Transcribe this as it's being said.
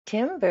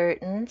Tim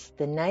Burton's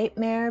The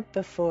Nightmare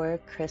Before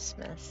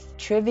Christmas,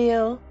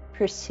 Trivial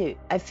Pursuit.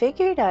 I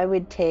figured I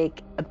would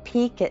take a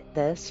peek at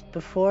this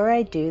before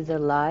I do the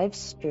live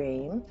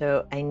stream.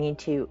 So I need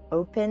to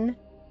open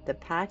the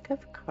pack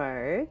of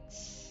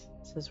cards.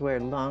 This is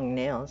where long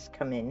nails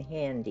come in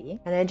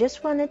handy. And I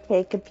just want to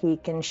take a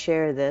peek and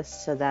share this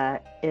so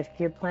that if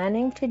you're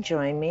planning to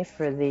join me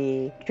for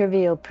the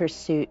Trivial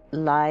Pursuit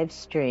live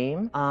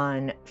stream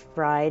on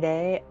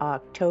Friday,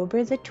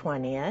 October the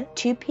 20th,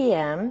 2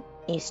 p.m.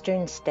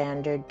 Eastern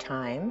Standard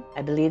Time.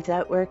 I believe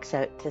that works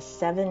out to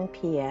 7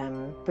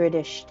 p.m.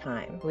 British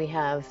time. We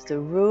have the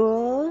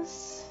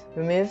rules.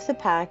 Remove the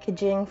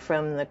packaging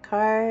from the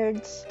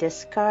cards,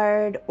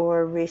 discard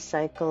or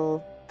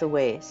recycle the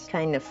waste.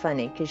 Kind of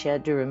funny because you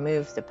had to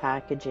remove the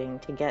packaging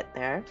to get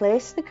there.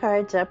 Place the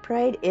cards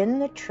upright in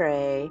the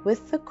tray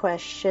with the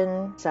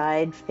question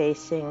side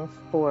facing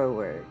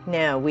forward.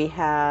 Now we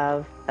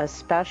have a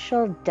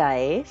special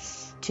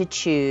dice to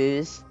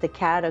choose the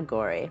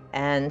category,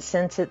 and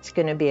since it's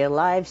going to be a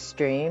live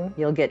stream,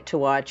 you'll get to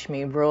watch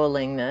me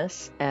rolling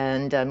this,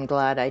 and I'm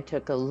glad I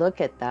took a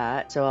look at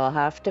that. So I'll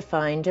have to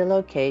find a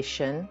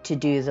location to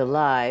do the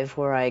live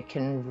where I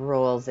can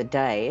roll the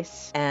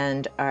dice,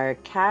 and our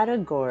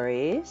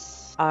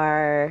categories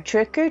are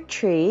Trick or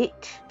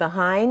Treat,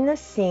 Behind the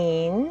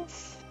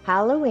Scenes,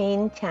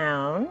 Halloween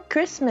Town,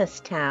 Christmas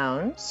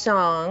Town,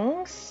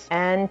 Songs,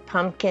 and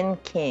Pumpkin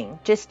King,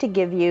 just to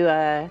give you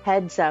a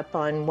heads up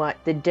on what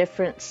the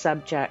different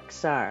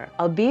subjects are.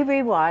 I'll be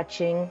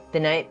rewatching The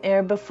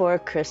Nightmare Before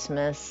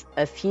Christmas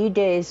a few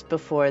days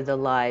before the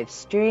live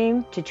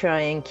stream to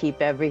try and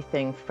keep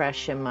everything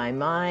fresh in my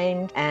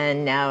mind,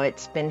 and now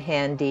it's been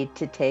handy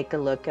to take a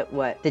look at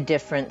what the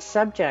different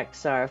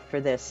subjects are for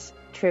this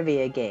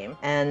trivia game.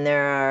 And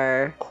there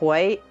are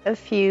quite a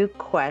few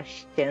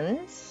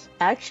questions.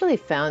 I actually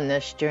found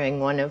this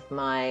during one of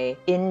my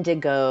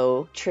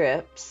Indigo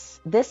trips.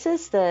 This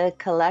is the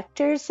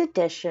collector's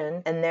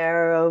edition, and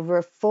there are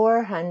over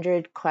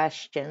 400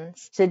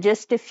 questions. So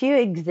just a few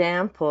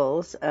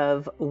examples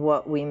of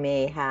what we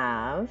may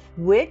have.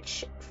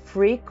 Which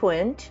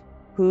frequent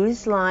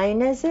Whose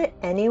Line Is It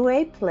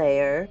Anyway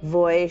player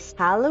voiced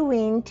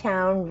Halloween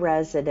Town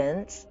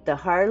residents, the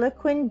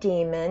Harlequin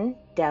Demon,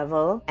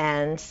 Devil,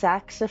 and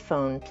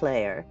saxophone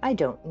player? I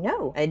don't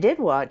know. I did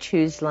watch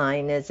Whose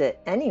Line Is It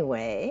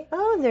Anyway?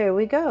 Oh, there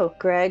we go.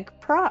 Greg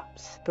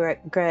Props.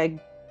 Greg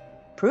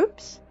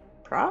Proops?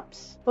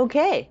 Props?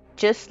 Okay,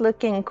 just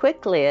looking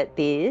quickly at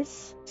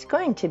these. It's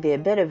going to be a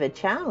bit of a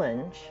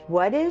challenge.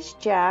 What is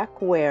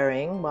Jack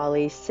wearing while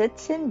he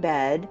sits in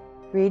bed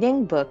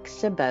reading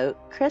books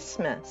about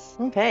Christmas?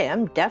 Okay,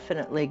 I'm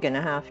definitely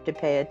gonna have to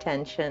pay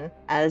attention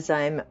as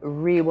I'm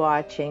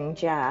rewatching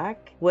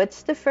Jack.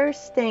 What's the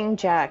first thing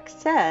Jack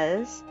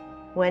says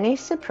when he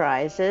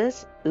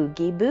surprises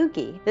Oogie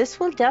Boogie?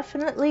 This will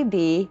definitely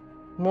be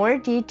more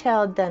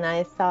detailed than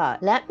I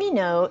thought. Let me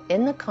know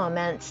in the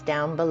comments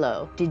down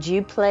below. Did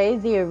you play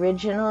the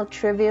original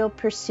Trivial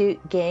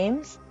Pursuit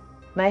games?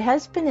 My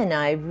husband and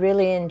I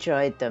really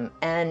enjoyed them,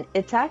 and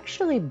it's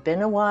actually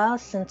been a while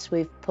since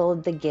we've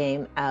pulled the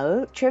game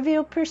out.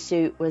 Trivial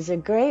Pursuit was a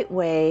great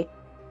way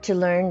to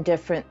learn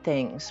different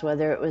things,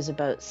 whether it was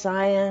about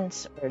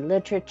science or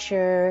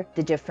literature,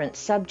 the different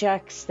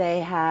subjects they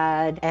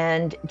had,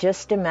 and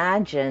just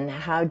imagine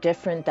how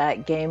different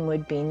that game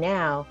would be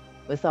now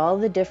with all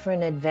the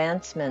different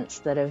advancements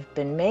that have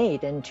been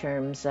made in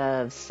terms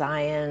of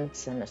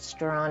science and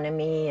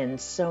astronomy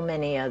and so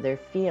many other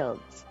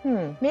fields.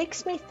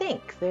 Makes me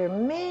think there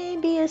may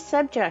be a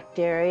subject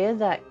area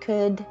that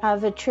could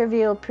have a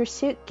Trivial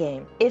Pursuit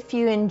game. If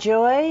you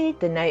enjoyed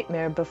The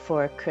Nightmare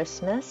Before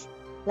Christmas,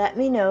 let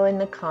me know in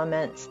the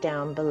comments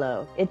down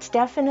below. It's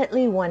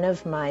definitely one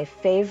of my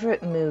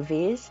favorite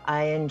movies.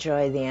 I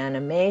enjoy the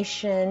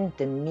animation,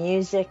 the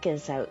music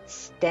is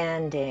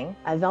outstanding.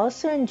 I've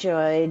also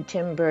enjoyed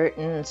Tim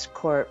Burton's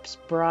Corpse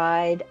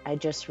Bride. I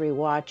just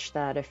rewatched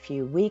that a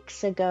few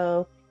weeks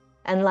ago.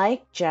 And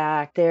like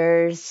Jack,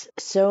 there's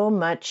so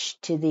much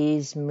to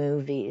these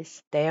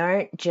movies. They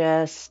aren't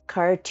just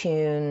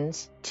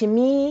cartoons. To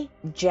me,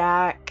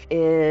 Jack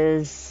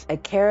is a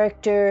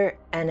character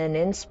and an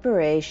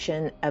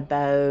inspiration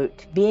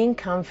about being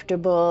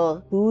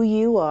comfortable, who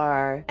you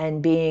are,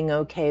 and being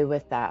okay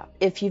with that.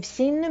 If you've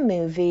seen the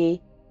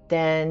movie,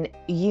 then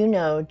you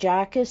know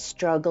Jack is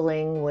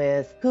struggling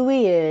with who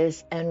he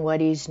is and what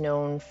he's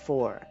known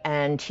for.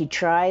 And he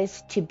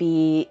tries to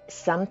be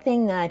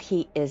something that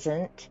he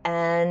isn't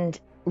and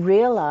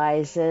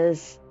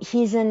realizes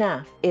he's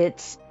enough.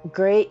 It's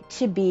great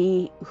to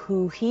be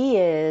who he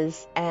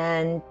is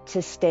and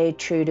to stay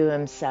true to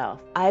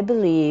himself. I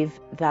believe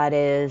that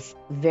is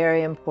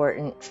very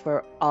important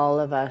for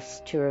all of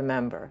us to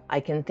remember. I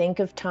can think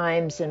of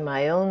times in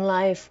my own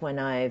life when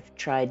I've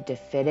tried to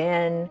fit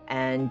in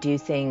and do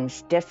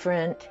things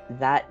different.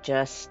 That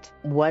just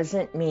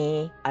wasn't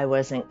me. I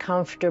wasn't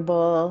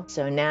comfortable.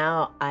 So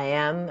now I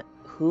am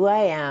who I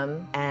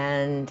am,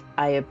 and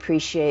I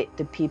appreciate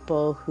the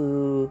people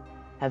who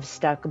have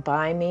stuck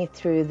by me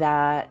through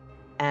that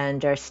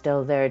and are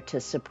still there to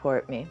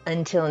support me.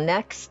 Until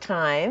next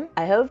time,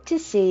 I hope to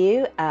see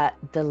you at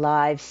the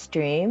live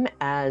stream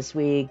as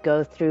we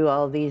go through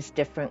all these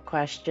different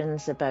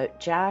questions about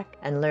Jack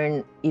and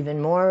learn even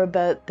more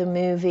about the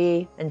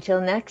movie. Until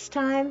next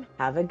time,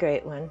 have a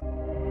great one.